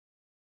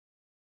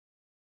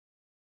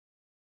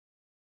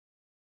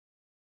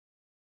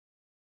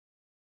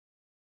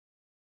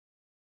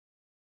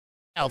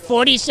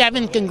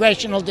47th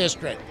Congressional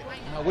District.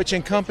 Which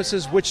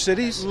encompasses which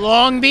cities?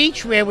 Long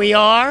Beach, where we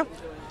are,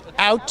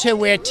 out to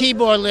where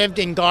Tibor lived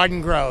in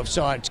Garden Grove.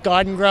 So it's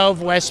Garden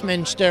Grove,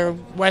 Westminster,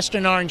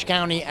 Western Orange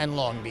County, and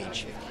Long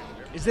Beach.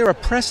 Is there a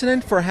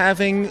precedent for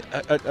having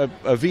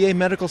a VA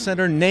medical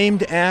center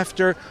named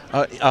after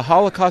a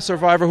Holocaust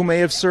survivor who may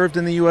have served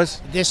in the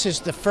U.S.? This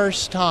is the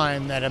first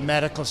time that a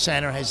medical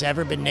center has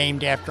ever been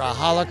named after a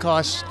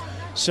Holocaust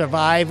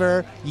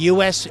survivor,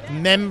 U.S.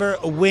 member,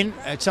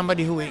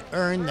 somebody who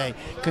earned the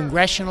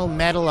Congressional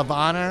Medal of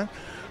Honor,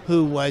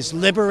 who was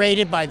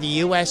liberated by the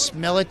U.S.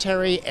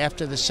 military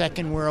after the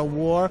Second World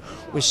War,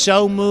 was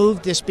so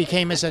moved this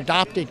became his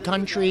adopted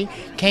country,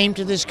 came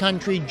to this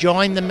country,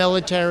 joined the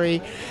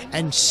military,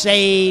 and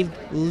saved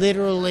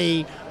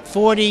literally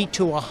 40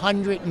 to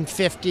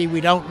 150,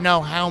 we don't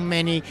know how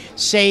many,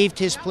 saved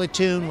his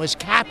platoon, was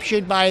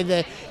captured by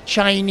the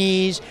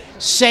Chinese,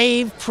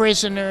 saved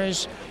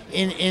prisoners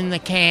in the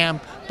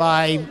camp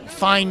by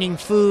finding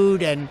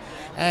food, and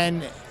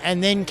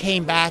then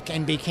came back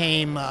and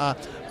became a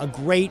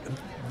great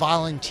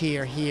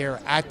volunteer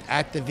here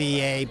at the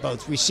VA,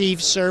 both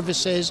received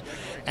services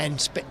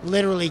and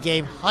literally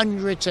gave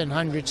hundreds and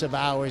hundreds of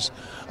hours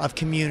of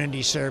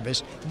community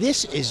service.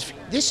 This is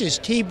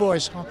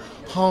Tibor's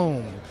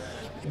home,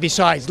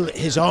 besides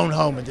his own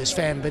home with his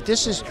family. But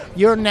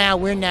we're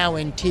now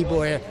in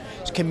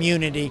Tibor's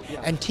community,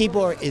 and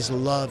Tibor is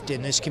loved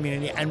in this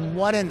community. And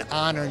what an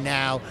honor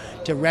now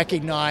to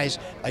recognize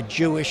a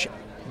Jewish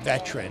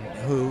veteran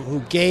who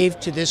gave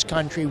to this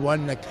country,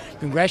 won the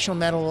Congressional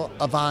Medal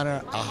of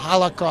Honor, a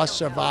Holocaust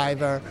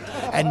survivor,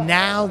 and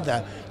now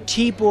the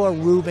Tibor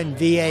Rubin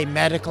VA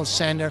Medical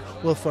Center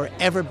will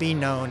forever be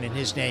known in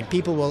his name.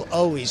 People will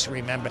always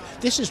remember.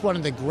 This is one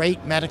of the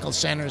great medical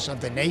centers of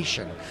the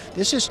nation.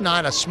 This is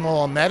not a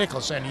small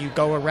medical center. You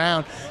go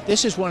around,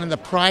 this is one of the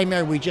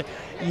primary,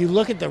 you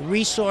look at the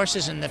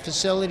resources and the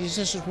facilities,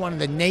 this is one of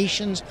the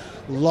nation's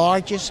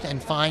largest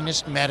and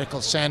finest medical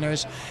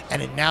centers,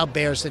 and it now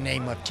bears the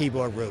name of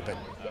Tibor Rubin.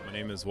 My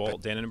name is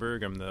Walt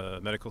Dannenberg. I'm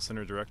the Medical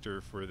Center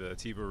Director for the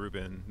Tibor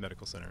Rubin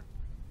Medical Center.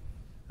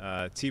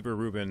 Tibor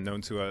Rubin,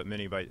 known to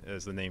many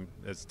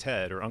as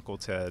Ted or Uncle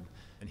Ted,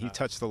 and he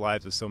touched the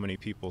lives of so many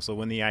people. So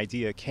when the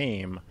idea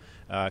came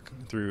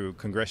through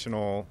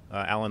Congressional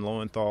Alan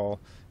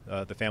Lowenthal,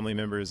 the family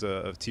members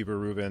of Tibor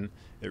Rubin,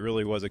 it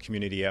really was a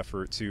community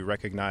effort to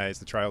recognize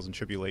the trials and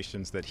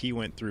tribulations that he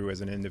went through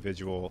as an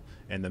individual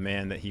and the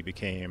man that he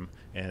became.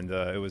 And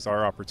it was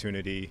our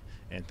opportunity,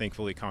 and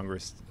thankfully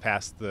Congress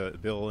passed the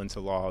bill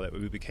into law that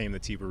we became the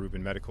Tibor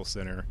Rubin Medical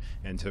Center,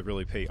 and to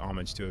really pay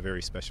homage to a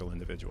very special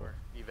individual.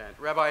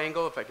 Rabbi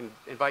Engel, if I can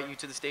invite you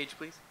to the stage,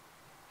 please.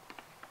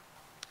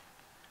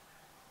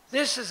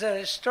 This is a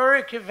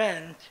historic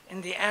event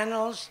in the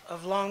annals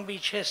of Long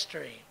Beach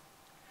history.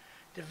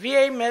 The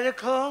VA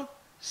Medical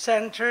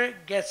Center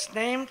gets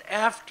named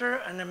after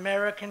an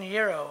American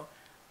hero.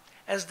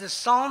 As the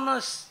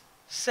psalmist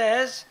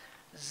says,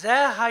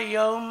 Zeh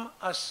hayom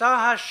asa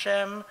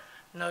Hashem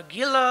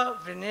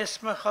nogila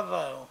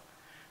v'nismechavo.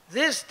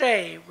 This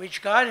day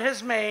which God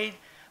has made,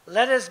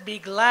 let us be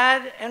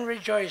glad and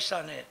rejoice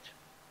on it.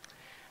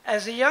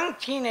 As a young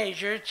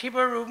teenager,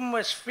 Tibor Rubin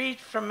was freed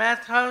from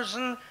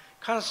Mauthausen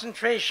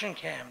concentration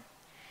camp.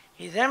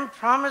 He then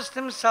promised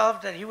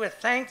himself that he would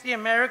thank the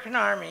American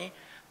Army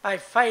by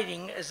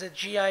fighting as a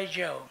G.I.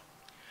 Joe.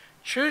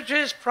 True to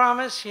his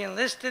promise, he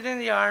enlisted in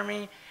the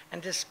Army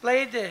and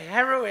displayed the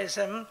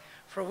heroism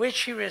for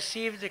which he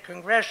received the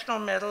Congressional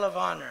Medal of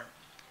Honor.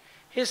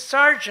 His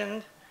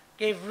sergeant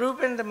gave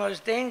Rubin the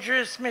most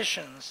dangerous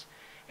missions,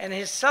 and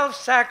his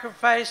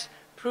self-sacrifice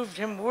proved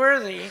him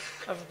worthy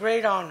of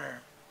great honor.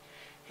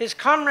 His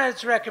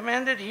comrades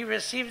recommended he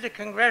receive the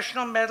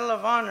Congressional Medal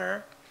of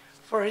Honor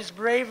for his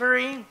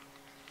bravery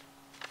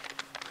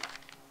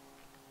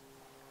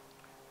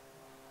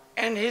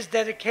and his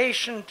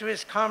dedication to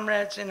his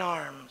comrades in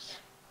arms.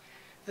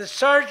 The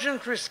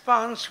sergeant's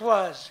response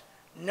was,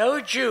 "No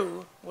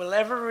Jew will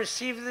ever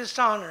receive this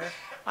honor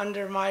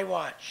under my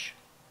watch."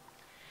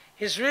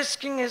 His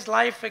risking his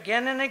life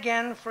again and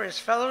again for his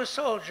fellow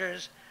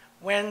soldiers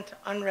went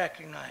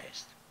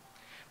unrecognized.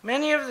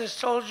 Many of the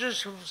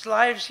soldiers whose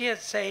lives he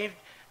had saved,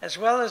 as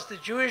well as the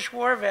Jewish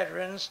war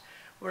veterans,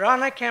 were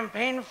on a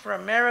campaign for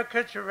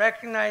America to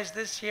recognize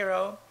this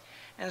hero,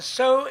 and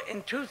so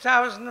in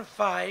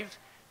 2005,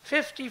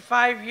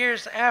 55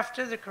 years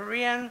after the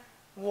Korean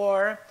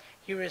War,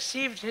 he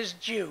received his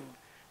due,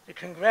 the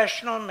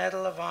Congressional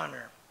Medal of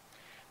Honor.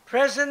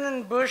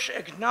 President Bush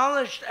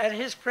acknowledged at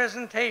his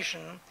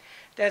presentation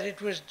that it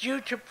was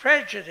due to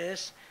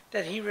prejudice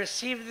that he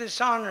received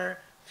this honor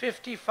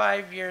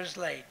 55 years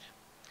late.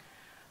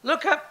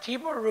 Look up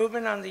Tibor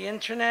Rubin on the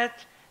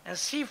internet and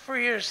see for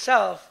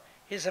yourself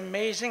his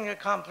amazing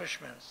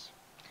accomplishments.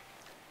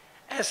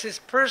 As his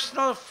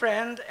personal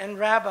friend and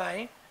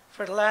rabbi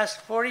for the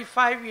last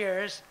 45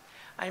 years,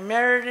 I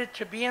merited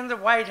to be in the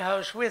White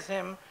House with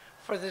him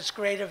for this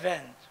great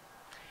event.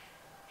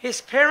 His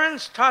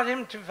parents taught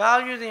him to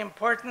value the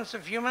importance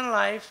of human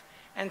life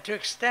and to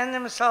extend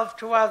himself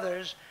to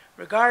others,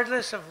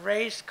 regardless of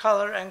race,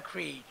 color, and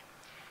creed.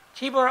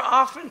 Tibor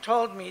often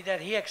told me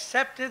that he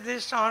accepted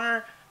this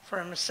honor for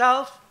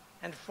himself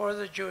and for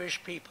the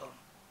Jewish people.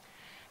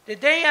 The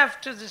day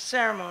after the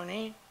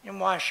ceremony in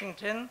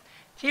Washington,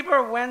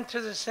 Tibor went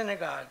to the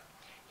synagogue.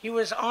 He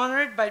was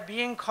honored by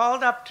being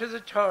called up to the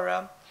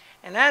Torah,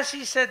 and as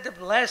he said the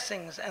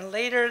blessings and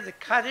later the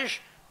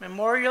Kaddish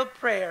memorial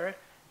prayer,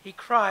 he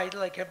cried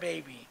like a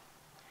baby.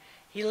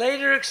 He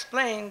later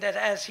explained that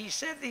as he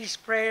said these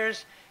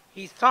prayers,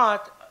 he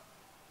thought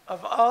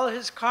of all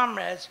his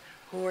comrades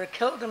who were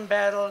killed in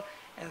battle,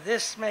 and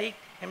this made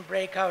him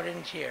break out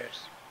in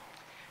tears.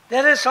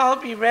 Let us all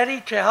be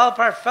ready to help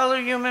our fellow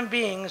human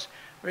beings,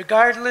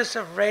 regardless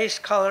of race,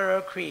 color,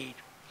 or creed.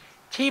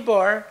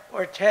 Tibor,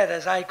 or Ted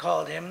as I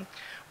called him,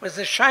 was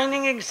the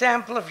shining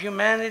example of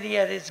humanity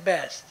at its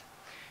best.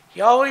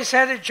 He always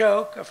had a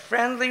joke, a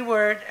friendly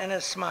word, and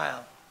a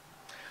smile.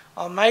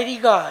 Almighty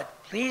God,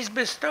 please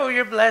bestow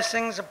your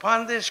blessings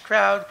upon this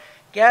crowd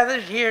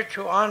gathered here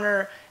to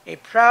honor a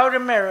proud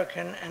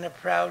American and a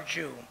proud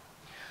Jew.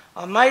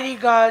 Almighty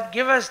God,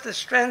 give us the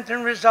strength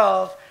and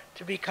resolve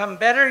to become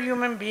better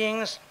human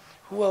beings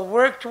who will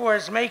work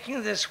towards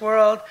making this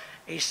world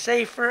a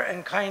safer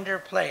and kinder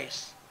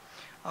place.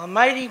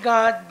 Almighty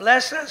God,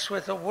 bless us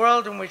with a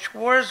world in which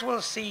wars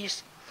will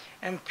cease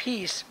and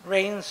peace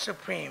reigns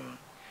supreme.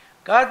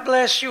 God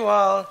bless you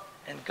all,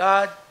 and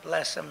God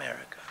bless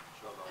America.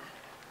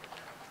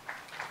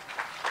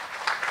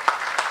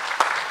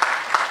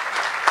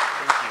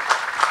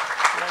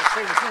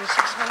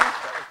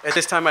 At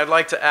this time, I'd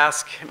like to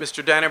ask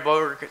Mr.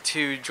 Dannenberg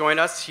to join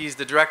us. He's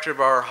the director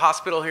of our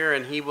hospital here,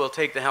 and he will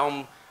take the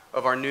helm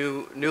of our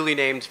newly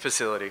named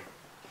facility.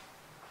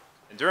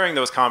 During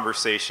those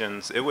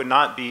conversations, it would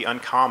not be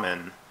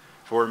uncommon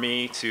for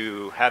me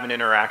to have an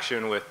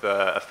interaction with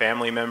a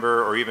family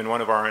member or even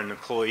one of our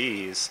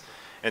employees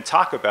and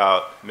talk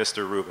about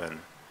Mr. Rubin.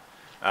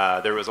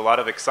 There was a lot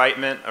of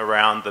excitement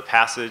around the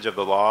passage of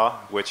the law,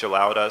 which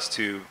allowed us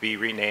to be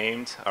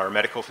renamed our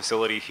medical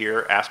facility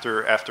here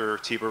after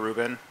Tibor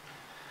Rubin.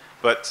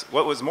 But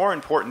what was more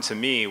important to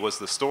me was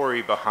the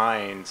story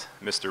behind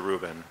Mr.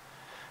 Rubin.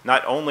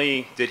 Not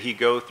only did he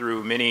go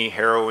through many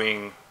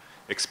harrowing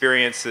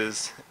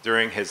experiences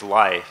during his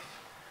life,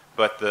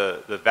 but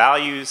the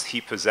values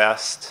he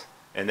possessed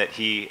and that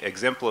he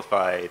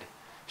exemplified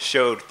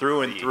showed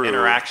through and through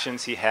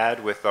interactions he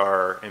had with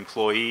our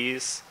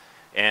employees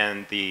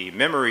and the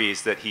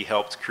memories that he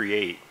helped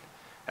create.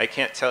 I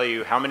can't tell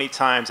you how many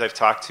times I've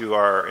talked to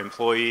our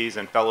employees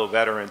and fellow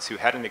veterans who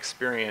had an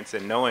experience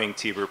in knowing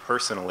Tibor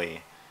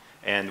personally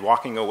and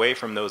walking away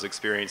from those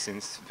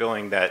experiences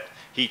feeling that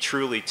he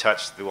truly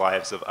touched the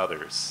lives of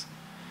others.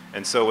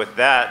 And so with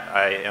that,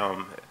 I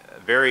am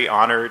very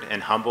honored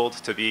and humbled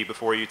to be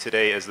before you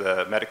today as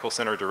the Medical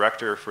Center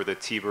Director for the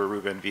Tibor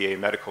Rubin VA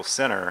Medical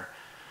Center,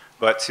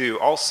 but to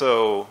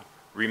also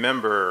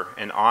remember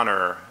and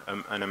honor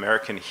an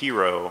American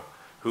hero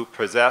who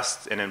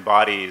possessed and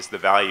embodies the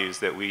values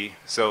that we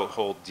so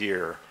hold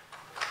dear.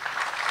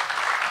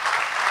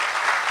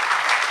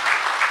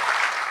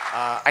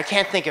 I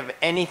can't think of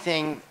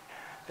anything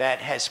that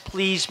has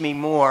pleased me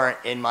more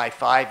in my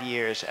 5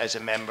 years as a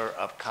member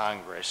of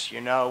Congress. You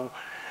know,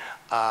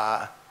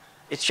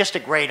 it's just a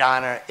great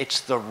honor.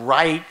 It's the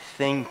right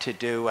thing to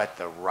do at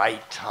the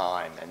right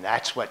time, and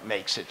that's what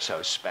makes it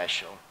so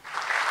special.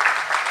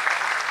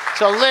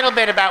 So a little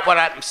bit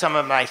about some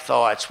of my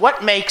thoughts.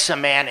 What makes a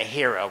man a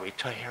hero? We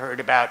heard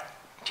about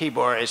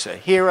Tibor as a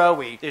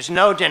hero. There's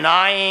no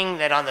denying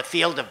that on the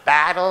field of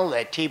battle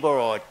that Tibor,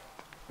 or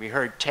we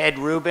heard Ted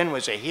Rubin,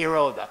 was a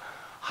hero of the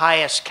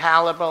highest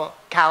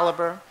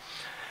caliber.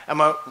 And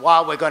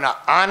while we're going to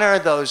honor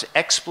those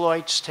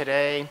exploits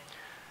today,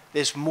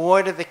 there's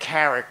more to the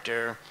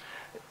character,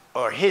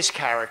 or his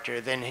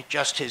character, than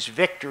just his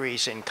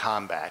victories in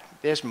combat.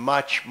 There's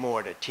much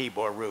more to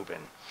Tibor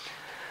Rubin.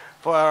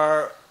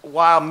 For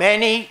while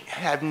many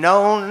have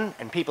known,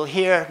 and people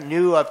here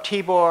knew of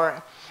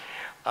Tibor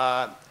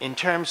in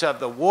terms of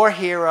the war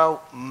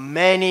hero,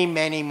 many,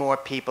 many more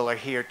people are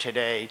here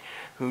today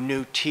who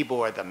knew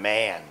Tibor the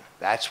man.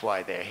 That's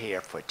why they're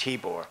here for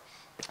Tibor.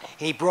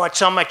 He brought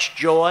so much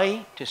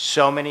joy to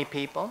so many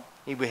people.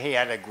 He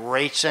had a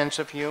great sense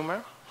of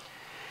humor.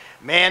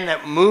 Man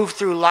that moved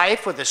through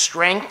life with a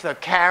strength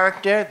of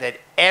character that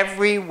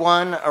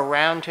everyone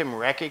around him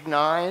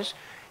recognized.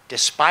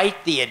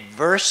 Despite the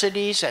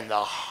adversities and the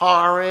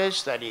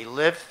horrors that he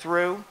lived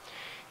through,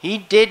 he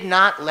did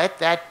not let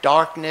that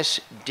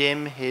darkness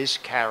dim his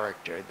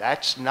character.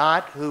 That's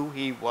not who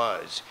he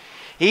was.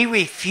 He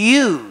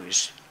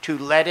refused to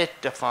let it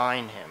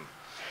define him.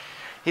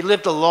 He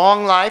lived a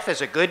long life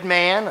as a good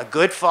man, a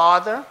good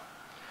father,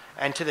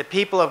 and to the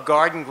people of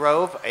Garden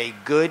Grove, a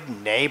good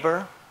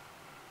neighbor.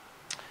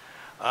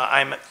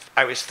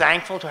 I was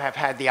thankful to have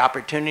had the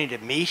opportunity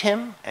to meet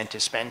him and to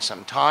spend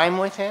some time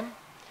with him.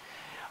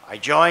 I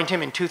joined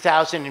him in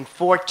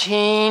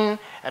 2014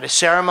 at a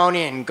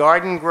ceremony in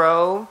Garden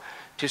Grove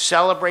to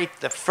celebrate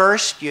the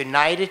first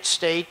United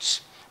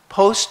States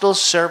Postal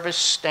Service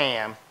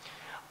stamp,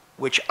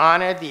 which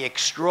honored the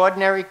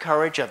extraordinary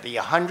courage of the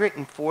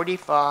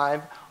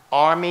 145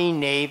 Army,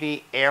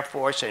 Navy, Air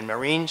Force, and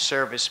Marine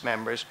service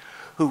members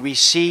who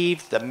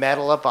received the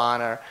Medal of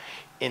Honor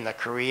in the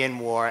Korean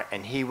War,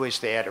 and he was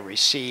there to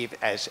receive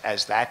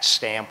as that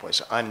stamp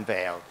was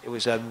unveiled. It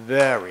was a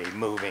very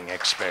moving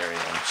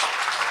experience.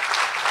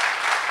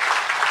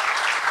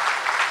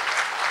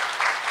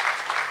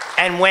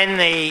 And when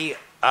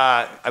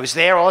I was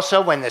there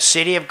also when the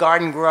city of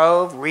Garden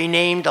Grove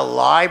renamed a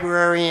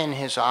library in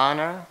his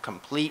honor,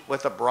 complete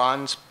with a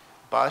bronze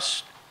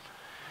bust.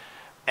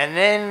 And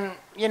then,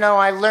 you know,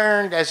 I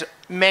learned, as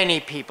many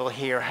people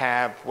here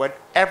have, what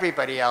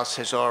everybody else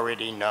has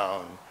already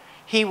known.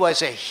 He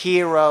was a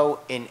hero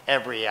in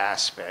every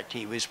aspect.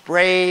 He was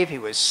brave, he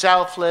was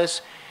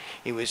selfless,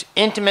 he was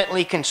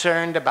intimately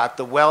concerned about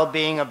the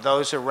well-being of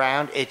those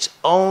around. It's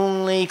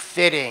only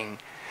fitting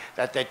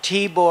that the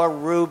Tibor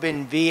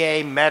Rubin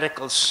VA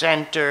Medical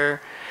Center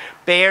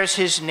bears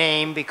his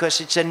name because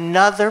it's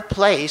another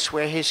place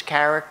where his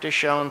character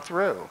shone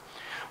through.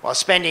 While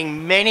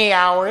spending many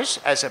hours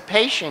as a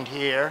patient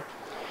here,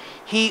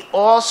 he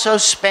also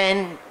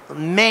spent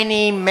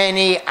many,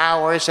 many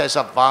hours as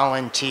a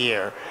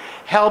volunteer,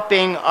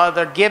 helping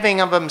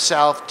giving of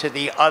himself to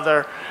the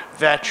other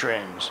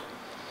veterans.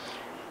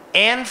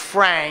 Anne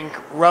Frank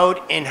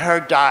wrote in her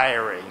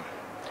diary,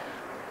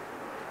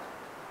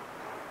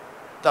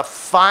 "The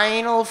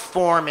final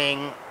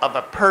forming of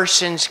a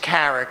person's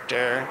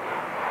character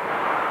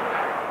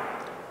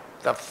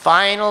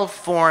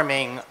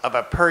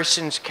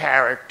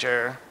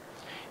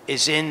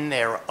is in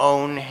their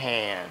own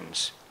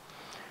hands."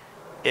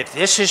 If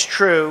this is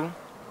true,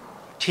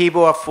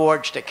 Tibor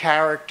forged a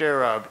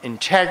character of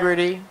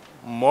integrity,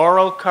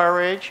 moral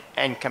courage,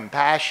 and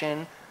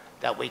compassion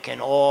that we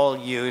can all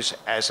use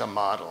as a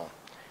model.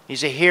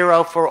 He's a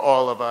hero for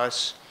all of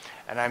us,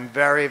 and I'm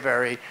very,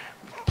 very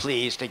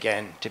pleased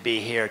again to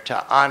be here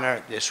to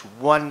honor this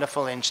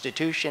wonderful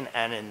institution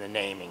and in the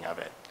naming of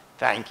it.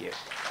 Thank you.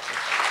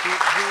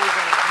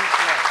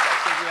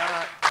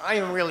 I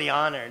am really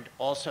honored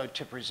also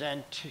to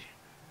present,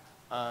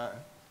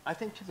 I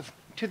think,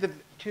 to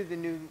the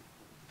new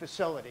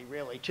facility,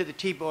 really, to the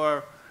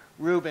Tibor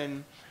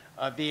Rubin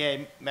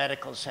VA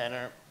Medical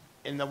Center.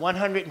 In the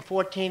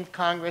 114th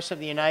Congress of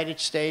the United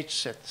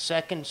States at the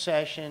second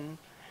session,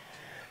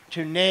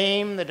 to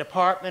name the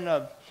Department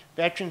of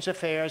Veterans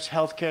Affairs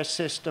healthcare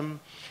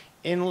system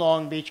in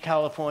Long Beach,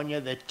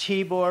 California, the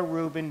Tibor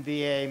Rubin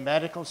VA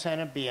Medical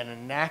Center being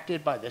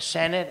enacted by the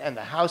Senate and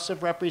the House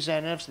of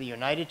Representatives of the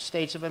United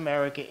States of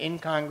America in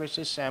Congress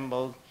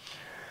assembled.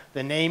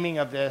 The naming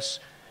of this,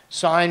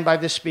 signed by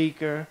the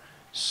Speaker,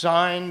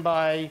 signed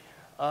by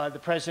the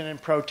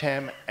President Pro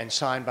Tem, and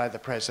signed by the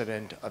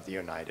President of the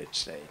United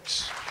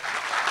States.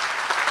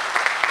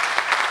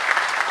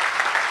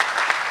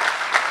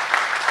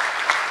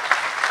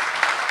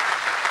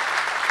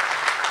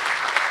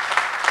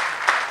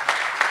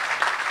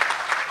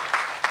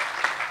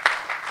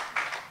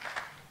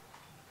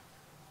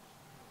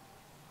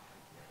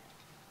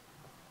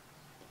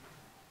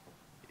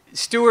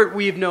 Stuart,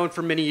 we've known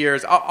for many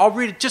years. I'll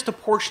read just a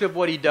portion of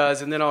what he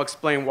does, and then I'll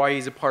explain why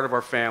he's a part of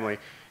our family.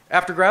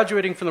 After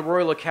graduating from the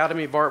Royal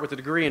Academy of Art with a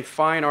degree in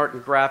fine art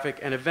and graphic,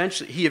 and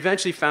he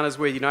eventually found his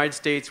way to the United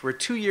States, where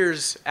 2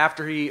 years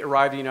after he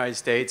arrived in the United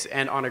States,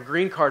 and on a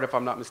green card, if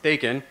I'm not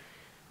mistaken,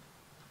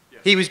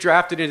 he was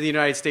drafted into the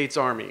United States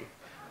Army,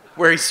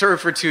 where he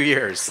served for 2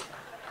 years.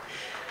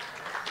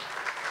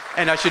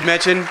 And I should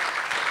mention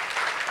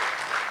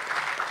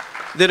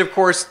that, of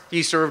course,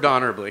 he served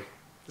honorably.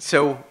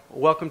 So,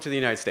 welcome to the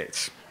United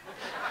States.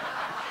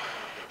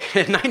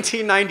 In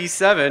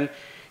 1997,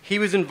 he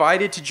was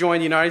invited to join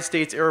the United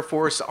States Air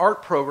Force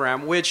art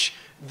program, which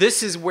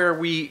this is where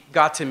we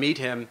got to meet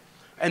him,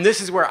 and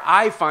this is where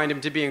I find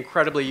him to be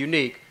incredibly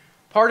unique.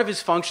 Part of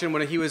his function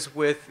when he was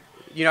with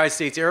the United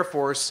States Air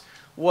Force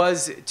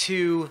was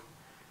to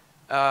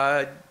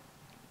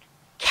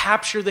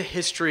capture the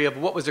history of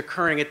what was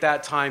occurring at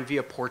that time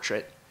via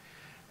portrait.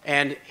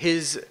 And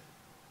his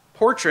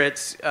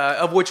portraits,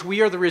 of which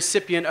we are the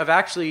recipient of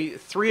actually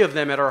 4 of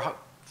them,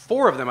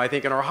 I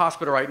think, in our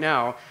hospital right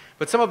now,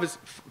 but some of his,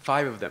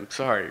 5 of them,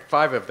 sorry,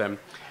 5 of them.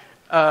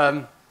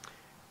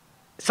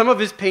 Some of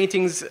his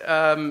paintings,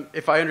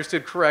 if I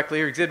understood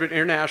correctly, are exhibited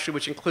internationally,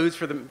 which includes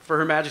for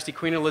Her Majesty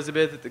Queen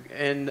Elizabeth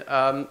in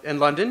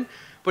London,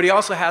 but he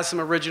also has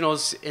some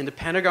originals in the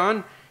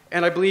Pentagon,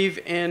 and I believe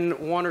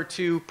in 1 or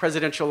 2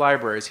 presidential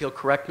libraries. He'll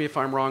correct me if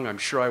I'm wrong, I'm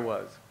sure I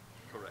was.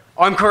 Correct.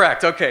 Oh, I'm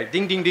correct, okay,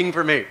 ding, ding, ding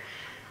for me.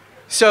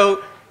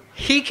 So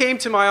he came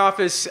to my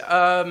office,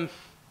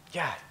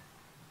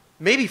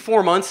 maybe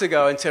 4 months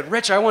ago and said,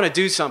 "Rich, I want to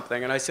do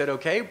something." And I said,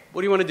 "Okay,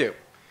 what do you want to do?"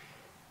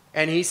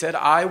 And he said,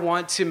 "I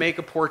want to make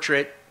a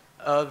portrait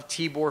of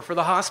Tibor for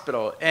the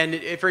hospital."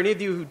 And for any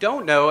of you who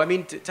don't know, I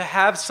mean, to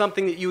have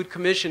something that you would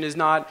commission is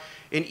not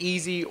an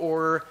easy,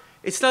 or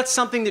it's not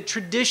something that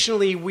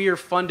traditionally we are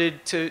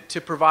funded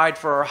to provide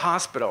for our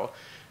hospital.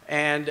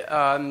 And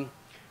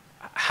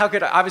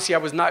obviously I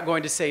was not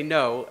going to say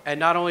no. And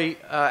not only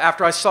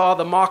after I saw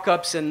the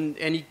mock-ups and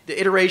the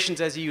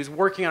iterations as he was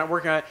working on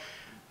it,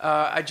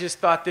 I just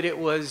thought that it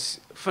was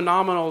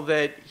phenomenal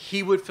that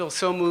he would feel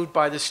so moved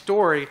by the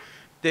story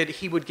that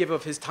he would give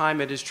of his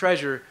time and his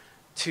treasure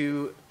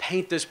to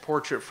paint this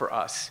portrait for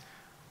us.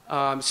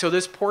 So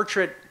this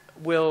portrait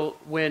will,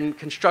 when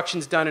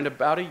construction's done in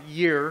about a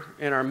year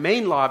in our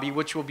main lobby,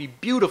 which will be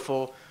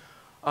beautiful,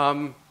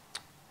 will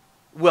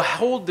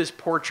hold this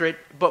portrait,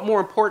 but more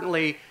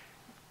importantly,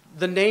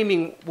 the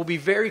naming will be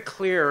very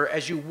clear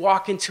as you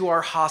walk into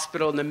our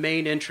hospital in the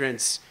main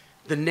entrance.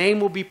 The name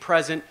will be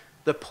present,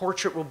 the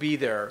portrait will be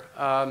there.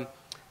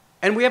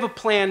 And we have a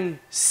plan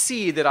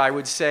C that I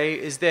would say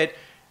is that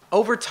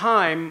over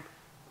time,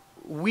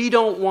 we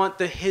don't want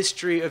the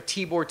history of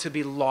Tibor to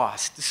be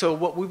lost. So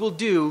what we will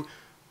do,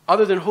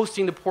 other than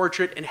hosting the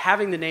portrait and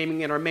having the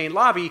naming in our main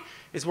lobby,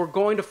 is we're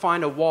going to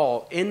find a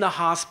wall in the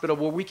hospital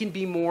where we can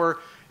be more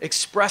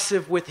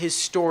expressive with his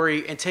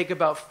story and take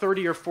about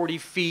 30 or 40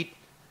 feet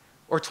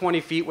or 20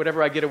 feet,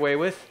 whatever I get away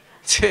with,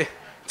 to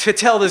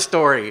tell the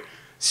story.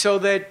 So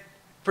that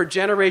for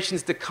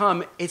generations to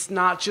come, it's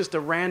not just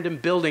a random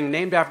building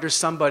named after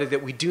somebody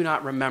that we do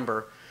not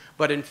remember,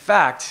 but in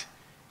fact,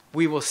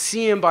 we will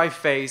see him by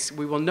face,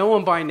 we will know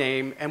him by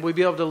name, and we'll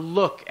be able to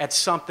look at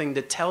something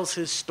that tells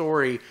his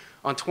story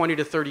on 20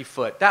 to 30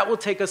 foot. That will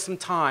take us some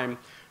time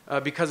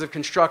because of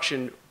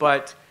construction,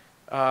 but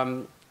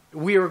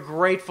we are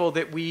grateful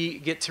that we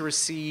get to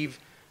receive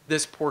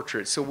this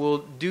portrait. So we'll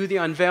do the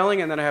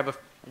unveiling, and then I have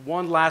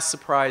one last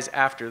surprise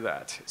after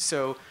that.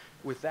 So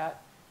with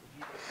that,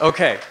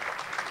 okay.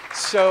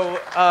 So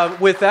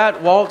with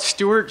that, Walt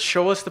Stewart,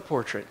 show us the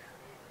portrait.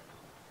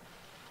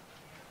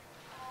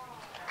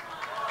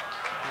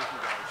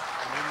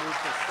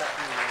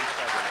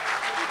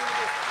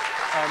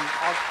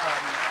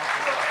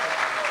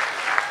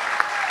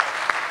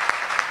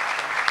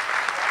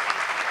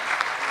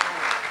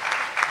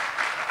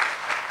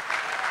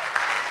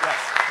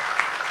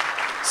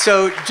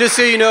 So just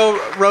so you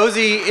know,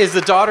 Rosie is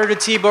the daughter to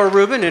Tibor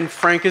Rubin, and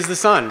Frank is the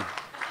son.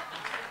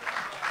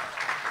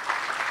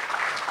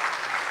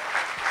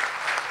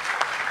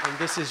 And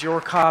this is your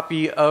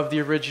copy of the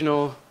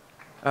original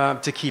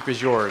to keep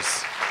as yours.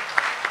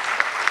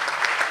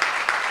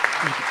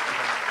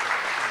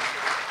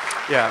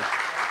 Yeah.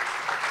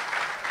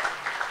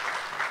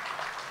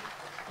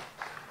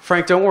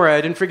 Frank, don't worry,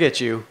 I didn't forget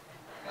you.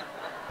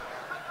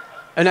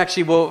 And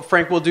actually,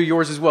 Frank will do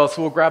yours as well,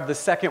 so we'll grab the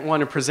second one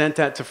and present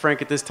that to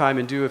Frank at this time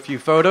and do a few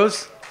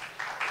photos.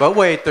 But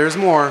wait, there's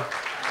more.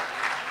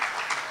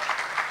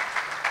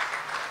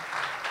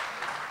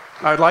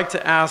 I'd like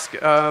to ask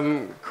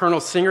Colonel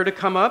Singer to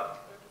come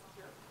up.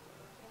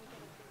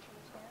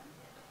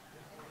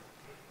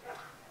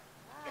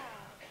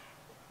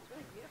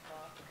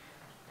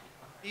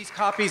 These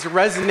copies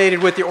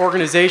resonated with the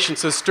organization,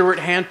 so Stuart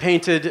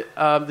hand-painted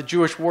the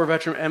Jewish war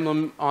veteran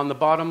emblem on the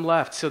bottom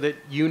left so that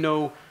you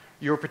know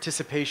your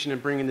participation in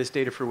bringing this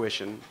day to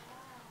fruition.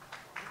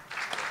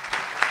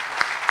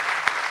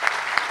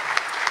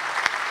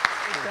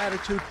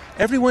 Attitude.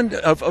 Everyone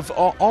of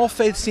all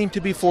faiths seem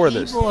to be for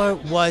this.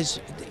 Tibor was,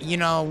 you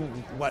know,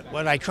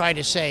 what I try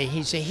to say,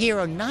 he's a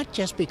hero not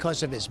just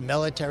because of his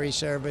military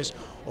service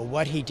or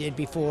what he did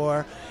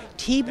before.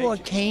 Tibor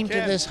came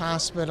to this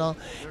hospital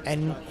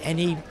and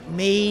he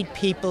made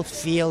people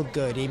feel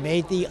good. He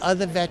made the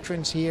other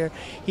veterans here.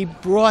 He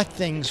brought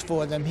things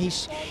for them.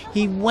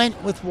 He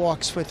went with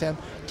walks with them.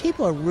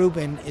 Tibor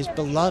Rubin is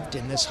beloved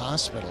in this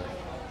hospital.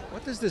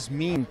 What does this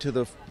mean to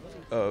the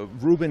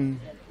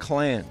Rubin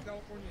clan?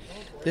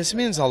 This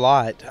means a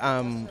lot.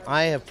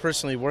 I have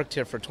personally worked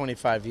here for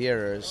 25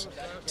 years.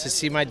 To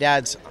see my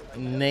dad's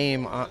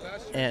name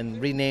and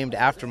renamed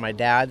after my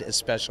dad is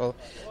special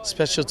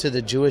to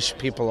the Jewish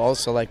people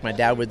also, like my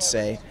dad would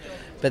say.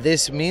 But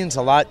this means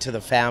a lot to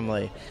the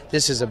family.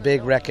 This is a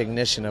big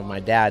recognition of my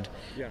dad,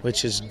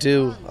 which is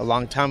due a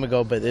long time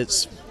ago, but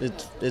it's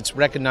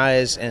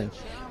recognized, and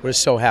we're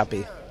so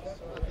happy.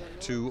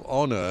 To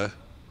honor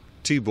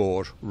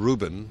Tibor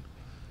Rubin,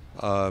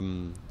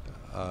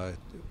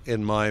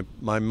 in my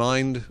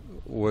mind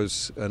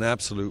was an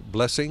absolute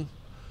blessing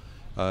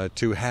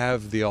to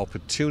have the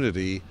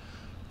opportunity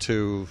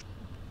to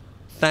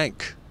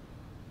thank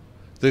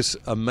this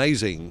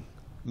amazing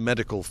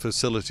medical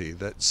facility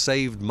that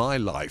saved my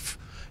life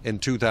in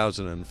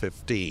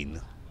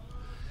 2015.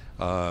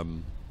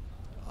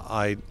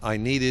 I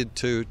needed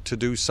to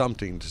do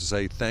something to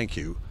say thank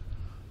you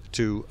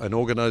to an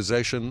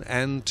organization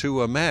and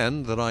to a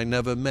man that I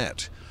never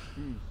met.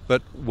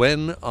 But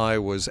when I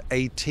was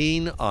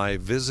 18, I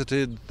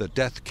visited the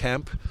death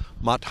camp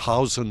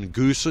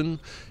Mauthausen-Gusen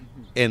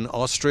in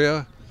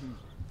Austria,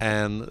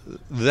 and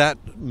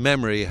that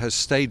memory has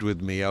stayed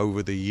with me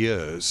over the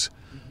years.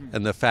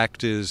 And the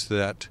fact is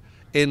that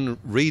in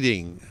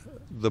reading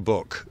the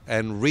book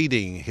and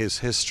reading his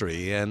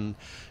history and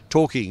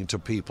talking to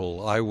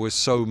people, I was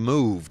so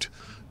moved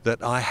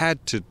that I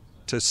had to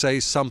say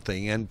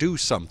something and do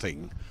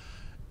something.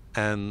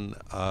 And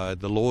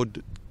the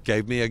Lord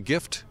gave me a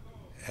gift,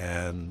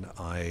 and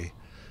I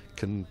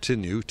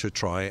continue to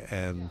try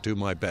and do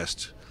my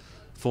best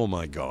for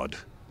my God.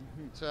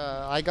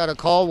 I got a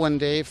call one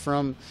day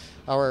from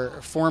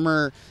our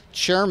former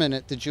chairman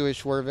at the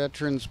Jewish War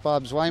Veterans,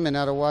 Bob Zweiman,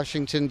 out of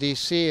Washington,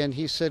 D.C., and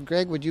he said,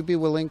 Greg, would you be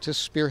willing to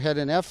spearhead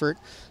an effort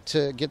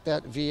to get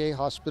that VA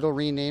hospital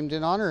renamed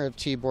in honor of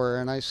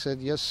Tibor? And I said,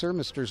 yes, sir,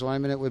 Mr.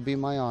 Zweiman, it would be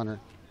my honor.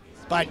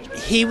 But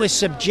he was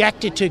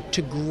subjected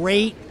to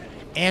great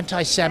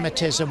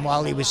anti-Semitism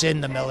while he was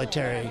in the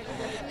military.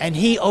 And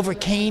he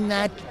overcame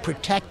that,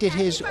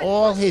 protected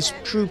all his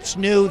troops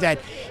knew that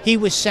he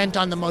was sent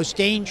on the most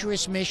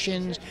dangerous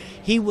missions.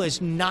 He was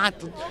not,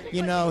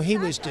 he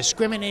was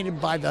discriminated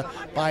by the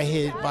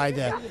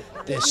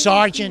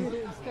sergeant,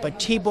 but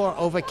Tibor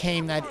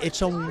overcame that.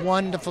 It's a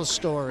wonderful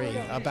story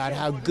about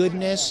how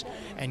goodness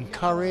and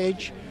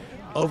courage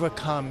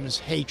overcomes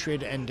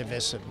hatred and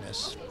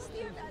divisiveness.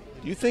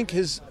 Do you think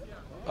his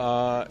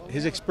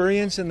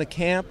experience in the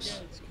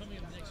camps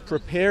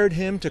prepared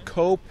him to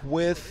cope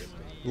with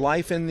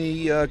life in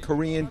the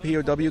Korean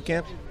POW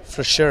camp?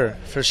 For sure.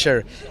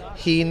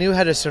 He knew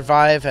how to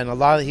survive, and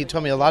he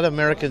told me a lot of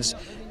Americans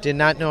did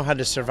not know how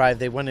to survive.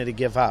 They wanted to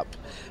give up.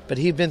 But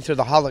he'd been through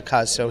the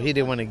Holocaust, so he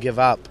didn't want to give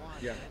up.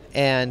 Yeah.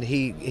 And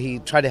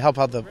he tried to help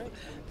out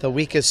the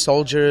weakest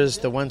soldiers,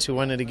 the ones who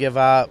wanted to give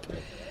up.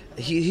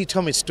 He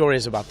told me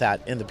stories about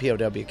that in the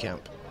POW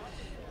camp.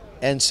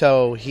 And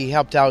so he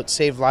helped out,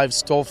 saved lives,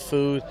 stole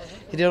food.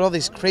 He did all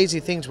these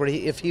crazy things where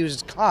if he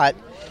was caught,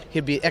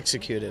 he'd be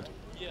executed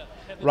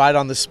right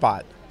on the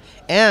spot.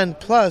 And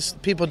plus,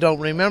 people don't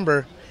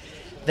remember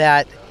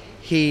that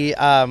they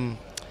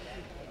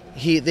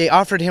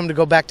offered him to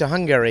go back to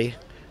Hungary.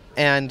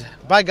 And,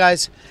 bye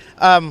guys,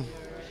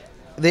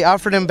 they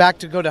offered him back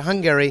to go to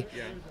Hungary,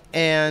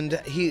 and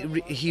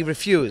he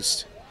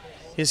refused.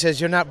 He says,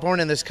 you're not born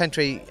in this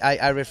country.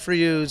 I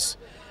refuse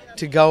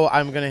to go.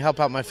 I'm going to help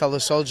out my fellow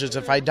soldiers.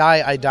 If I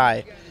die, I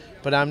die.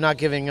 But I'm not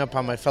giving up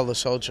on my fellow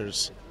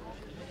soldiers.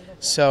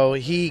 So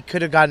he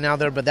could have gotten out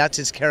there, but that's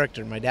his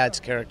character, my dad's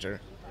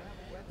character.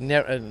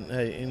 No,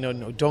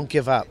 don't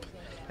give up.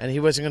 And he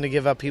wasn't going to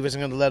give up. He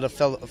wasn't going to let a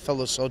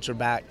fellow soldier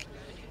back.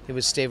 He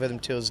would stay with him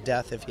till his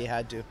death if he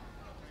had to.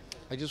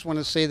 I just want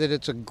to say that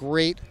it's a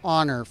great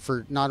honor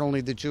for not only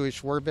the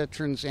Jewish war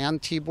veterans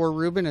and Tibor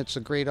Rubin, it's a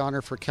great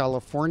honor for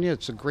California,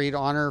 it's a great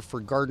honor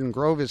for Garden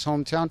Grove, his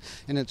hometown,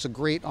 and it's a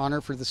great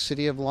honor for the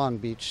city of Long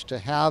Beach to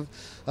have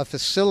a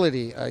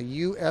facility, a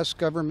U.S.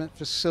 government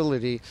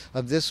facility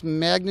of this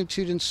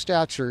magnitude and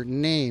stature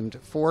named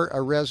for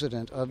a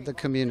resident of the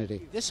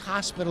community. This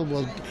hospital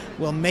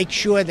will make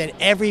sure that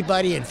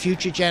everybody in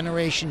future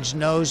generations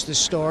knows the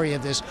story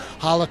of this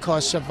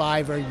Holocaust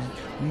survivor,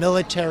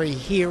 military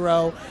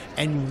hero,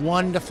 and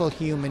wonderful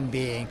human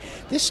being.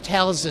 This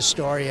tells the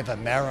story of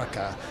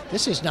America.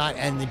 This is not,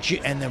 and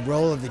the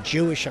role of the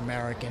Jewish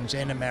Americans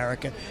in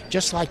America,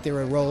 just like there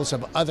are roles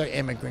of other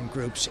immigrant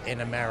groups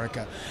in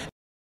America.